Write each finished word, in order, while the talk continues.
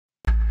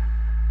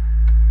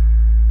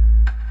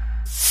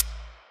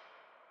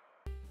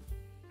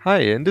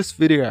Hi, in this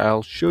video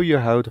I'll show you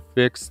how to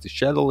fix the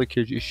shadow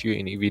leakage issue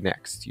in Eevee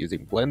Next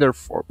using Blender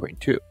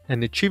 4.2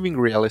 and achieving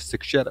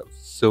realistic shadows,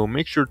 so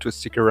make sure to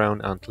stick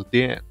around until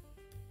the end.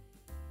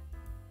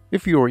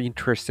 If you are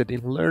interested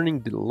in learning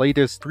the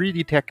latest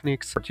 3D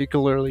techniques,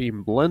 particularly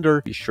in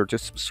Blender, be sure to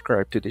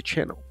subscribe to the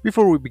channel.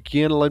 Before we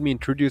begin, let me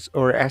introduce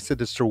our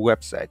Asset Store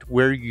website,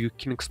 where you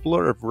can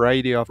explore a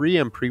variety of free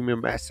and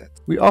premium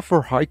assets. We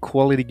offer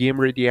high-quality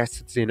game-ready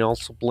assets and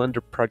also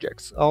Blender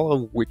projects, all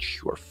of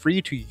which you are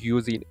free to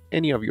use in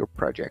any of your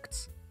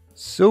projects.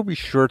 So be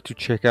sure to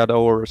check out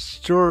our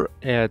store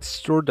at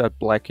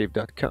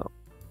store.blackcave.com.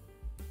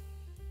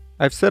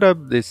 I've set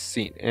up this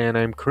scene and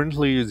I'm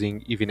currently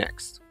using Eevee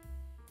Next.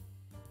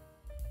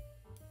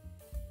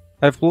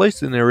 I've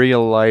placed an area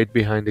light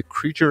behind the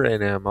creature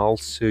and I'm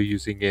also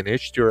using an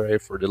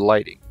HDRI for the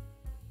lighting.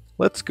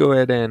 Let's go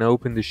ahead and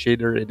open the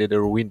shader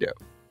editor window.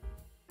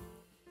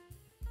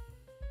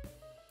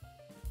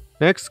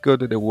 Next, go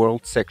to the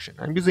world section.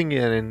 I'm using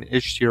an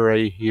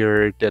HDRI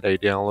here that I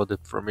downloaded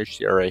from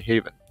HDRI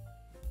Haven.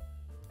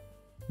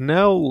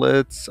 Now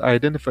let's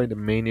identify the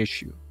main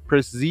issue.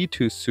 Press Z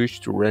to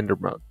switch to render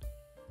mode.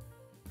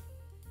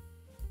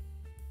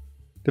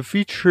 The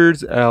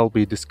features I'll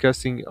be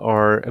discussing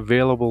are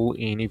available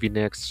in Eevee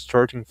Next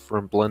starting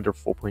from Blender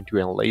 4.2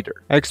 and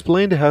later. I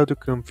explained how to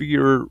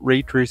configure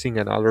ray tracing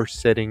and other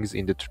settings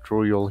in the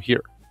tutorial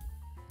here.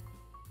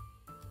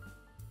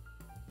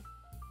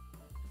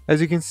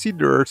 As you can see,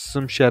 there are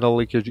some shadow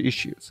leakage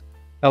issues,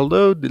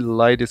 although the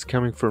light is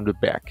coming from the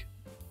back.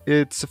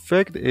 Its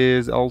effect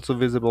is also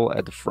visible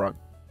at the front.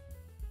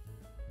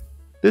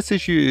 This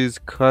issue is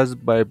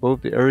caused by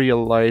both the area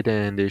light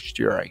and the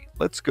HDRI.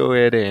 Let's go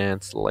ahead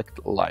and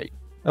select the light.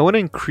 I want to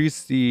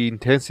increase the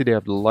intensity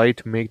of the light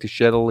to make the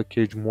shadow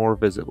leakage more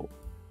visible.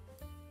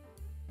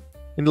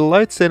 In the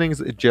light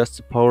settings, adjust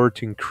the power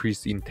to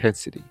increase the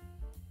intensity.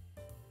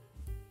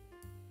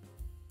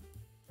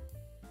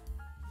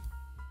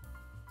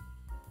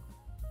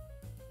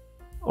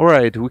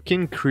 Alright, we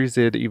can increase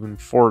it even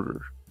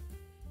further.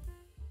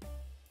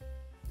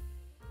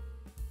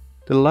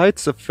 The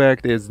light's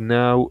effect is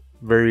now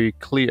very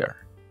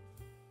clear.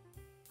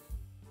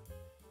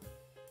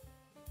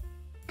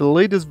 The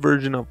latest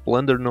version of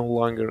Blender no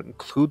longer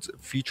includes a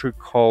feature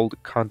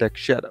called contact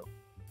shadow.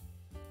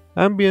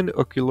 Ambient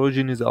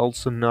occlusion is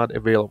also not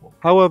available.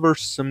 However,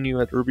 some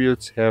new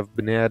attributes have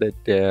been added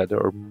that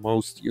are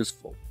most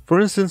useful.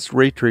 For instance,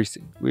 ray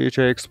tracing, which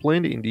I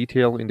explained in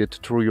detail in the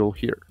tutorial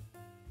here.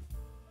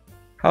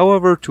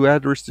 However, to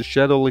address the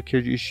shadow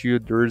leakage issue,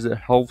 there is a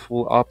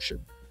helpful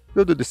option.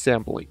 Go to the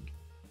sampling.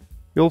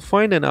 You'll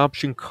find an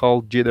option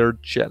called jittered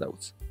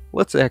shadows.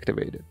 Let's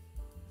activate it.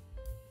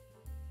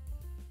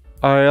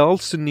 I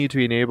also need to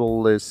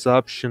enable this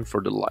option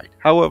for the light.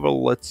 However,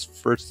 let's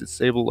first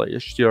disable the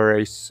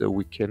HDRI so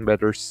we can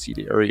better see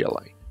the area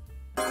light.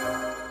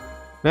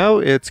 Now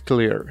it's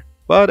clear,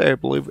 but I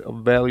believe a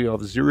value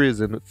of 0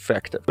 isn't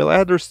effective. We'll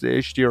address the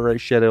HDRI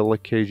shadow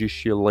leakage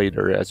issue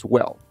later as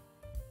well.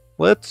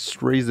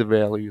 Let's raise the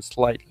value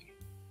slightly.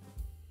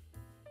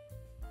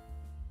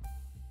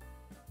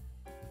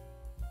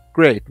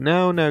 Great,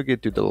 now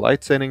get to the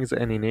light settings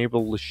and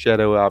enable the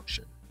shadow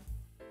option.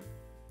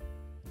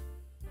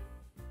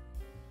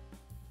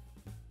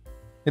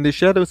 In the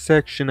shadow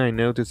section, I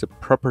notice a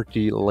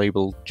property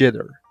labeled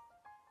jitter.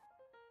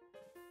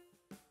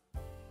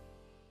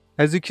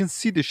 As you can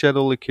see, the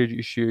shadow leakage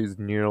issue is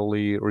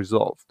nearly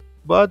resolved,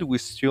 but we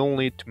still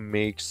need to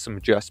make some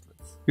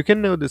adjustments. You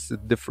can notice the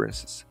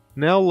differences.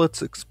 Now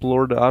let's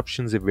explore the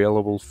options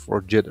available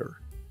for jitter.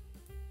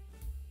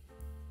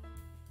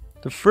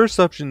 The first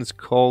option is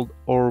called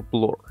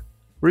Blur.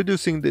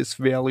 Reducing this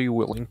value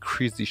will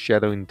increase the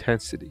shadow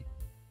intensity.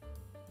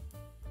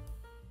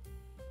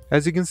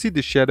 As you can see,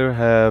 the shadow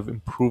have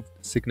improved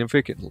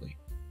significantly.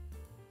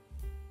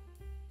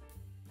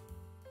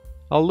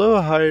 Although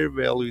higher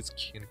values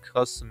can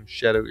cause some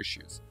shadow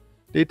issues,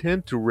 they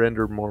tend to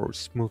render more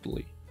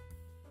smoothly.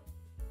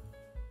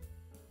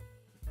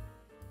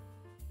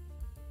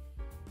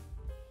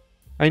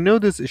 I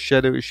notice a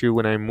shadow issue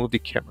when I move the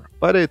camera,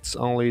 but it's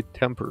only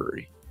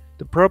temporary.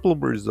 The problem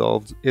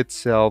resolves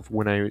itself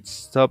when I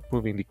stop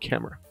moving the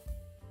camera.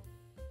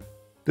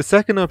 The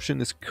second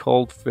option is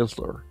called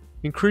Filter.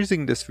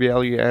 Increasing this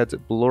value adds a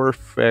blur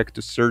effect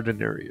to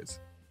certain areas.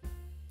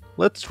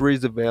 Let's raise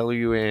the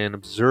value and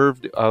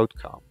observe the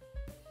outcome.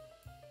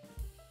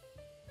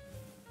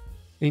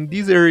 In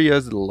these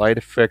areas, the light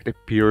effect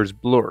appears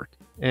blurred,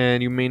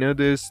 and you may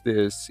notice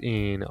this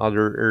in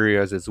other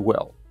areas as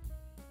well.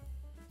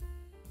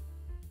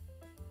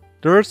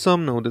 There are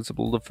some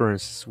noticeable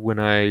differences when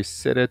I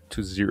set it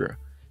to 0.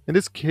 In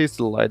this case,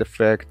 the light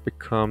effect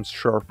becomes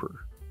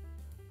sharper.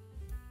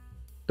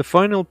 The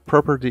final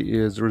property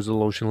is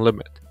resolution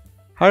limit.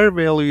 Higher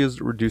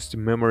values reduce the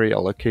memory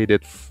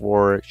allocated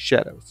for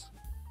shadows.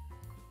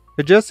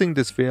 Adjusting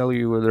this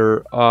value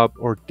whether up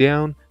or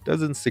down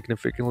doesn't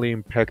significantly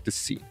impact the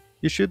scene.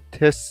 You should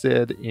test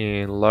it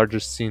in larger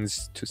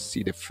scenes to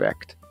see the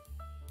effect.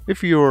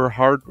 If your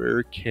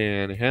hardware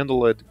can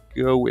handle it,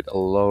 go with a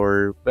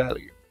lower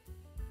value.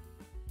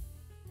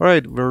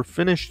 Alright, we're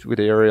finished with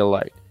area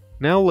light.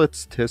 Now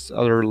let's test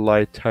other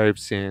light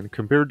types and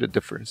compare the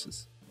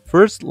differences.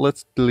 First,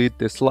 let's delete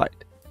this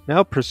light.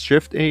 Now press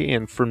Shift A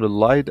and from the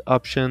light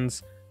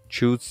options,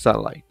 choose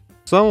sunlight.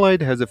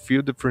 Sunlight has a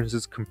few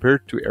differences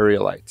compared to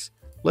area lights.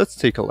 Let's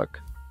take a look.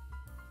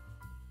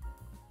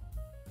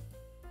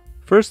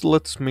 First,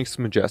 let's make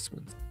some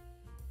adjustments.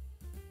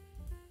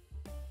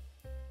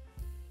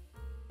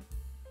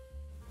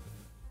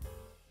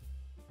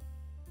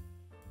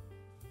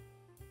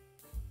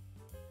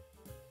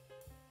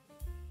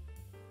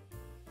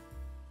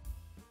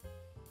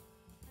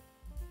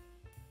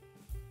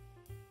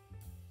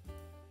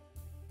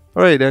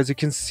 Alright, as you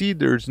can see,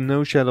 there's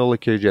no shadow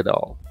leakage at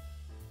all.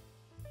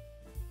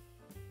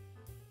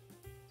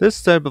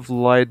 This type of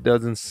light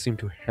doesn't seem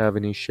to have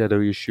any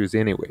shadow issues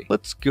anyway.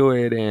 Let's go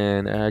ahead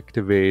and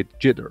activate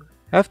jitter.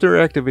 After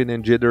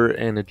activating jitter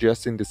and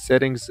adjusting the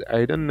settings,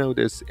 I don't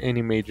notice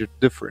any major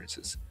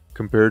differences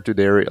compared to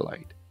the area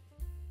light.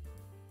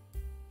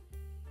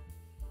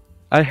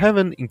 I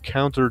haven't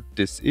encountered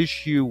this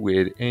issue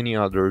with any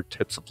other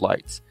types of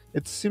lights.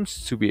 It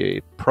seems to be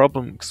a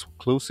problem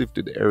exclusive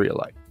to the area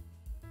light.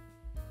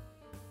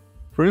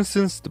 For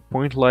instance, the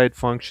point light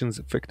functions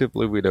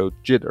effectively without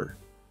jitter.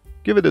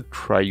 Give it a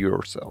try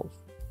yourself.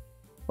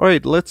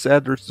 Alright, let's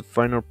address the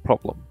final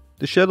problem,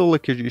 the shadow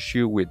leakage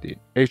issue with the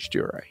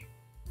HDRI.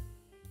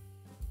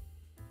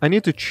 I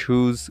need to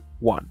choose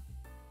one.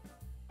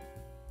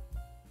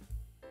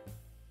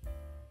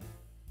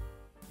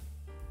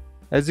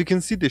 As you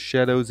can see, the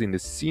shadows in the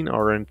scene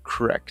aren't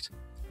correct.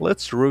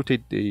 Let's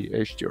rotate the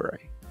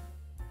HDRI.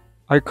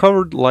 I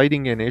covered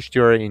lighting and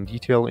HDRI in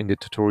detail in the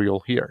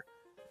tutorial here.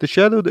 The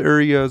shadowed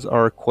areas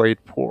are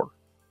quite poor.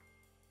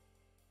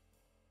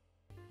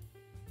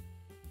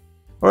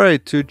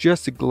 Alright, to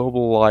adjust the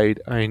global light,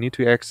 I need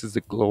to access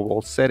the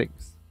global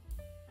settings.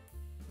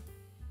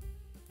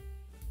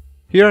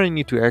 Here I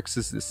need to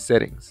access the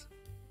settings.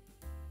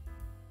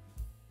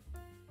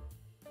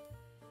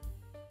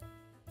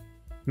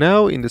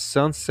 Now in the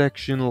sun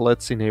section,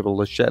 let's enable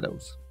the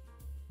shadows.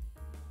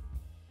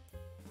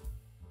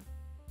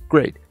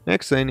 Great,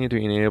 next I need to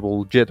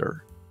enable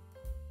jitter.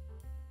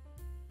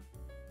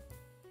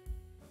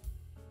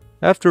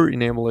 After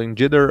enabling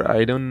jitter,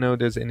 I don't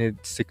notice any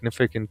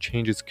significant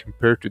changes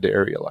compared to the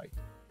area light.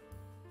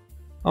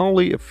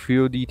 Only a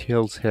few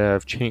details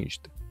have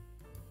changed.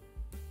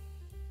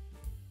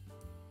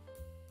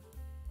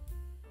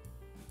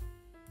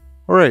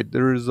 Alright,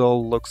 the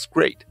result looks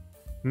great.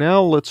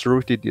 Now let's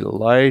rotate the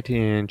light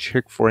and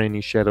check for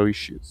any shadow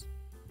issues.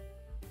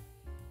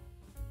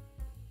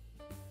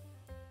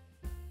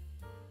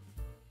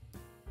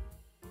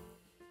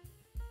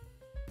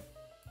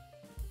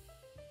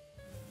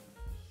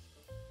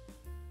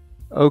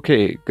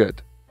 Okay,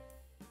 good.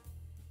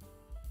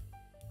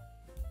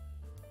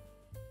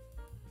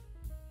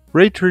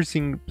 Ray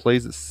tracing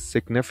plays a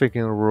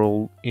significant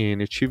role in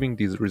achieving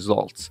these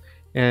results,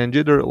 and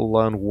jitter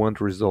alone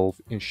won't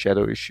resolve in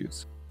shadow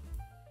issues.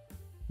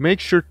 Make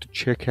sure to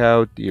check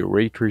out the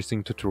ray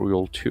tracing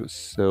tutorial too,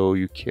 so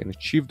you can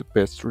achieve the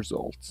best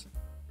results.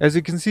 As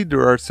you can see,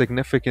 there are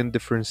significant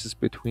differences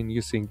between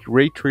using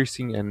ray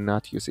tracing and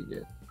not using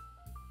it.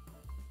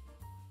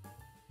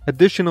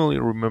 Additionally,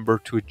 remember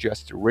to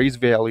adjust the rays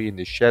value in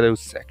the shadows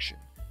section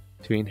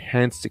to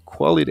enhance the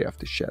quality of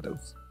the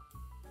shadows.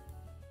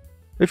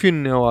 If you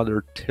know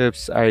other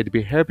tips, I'd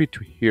be happy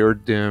to hear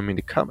them in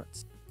the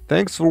comments.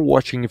 Thanks for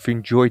watching. If you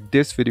enjoyed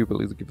this video,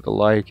 please give it a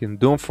like and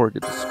don't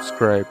forget to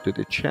subscribe to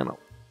the channel.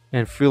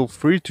 And feel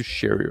free to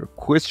share your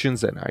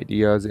questions and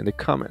ideas in the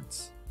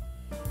comments.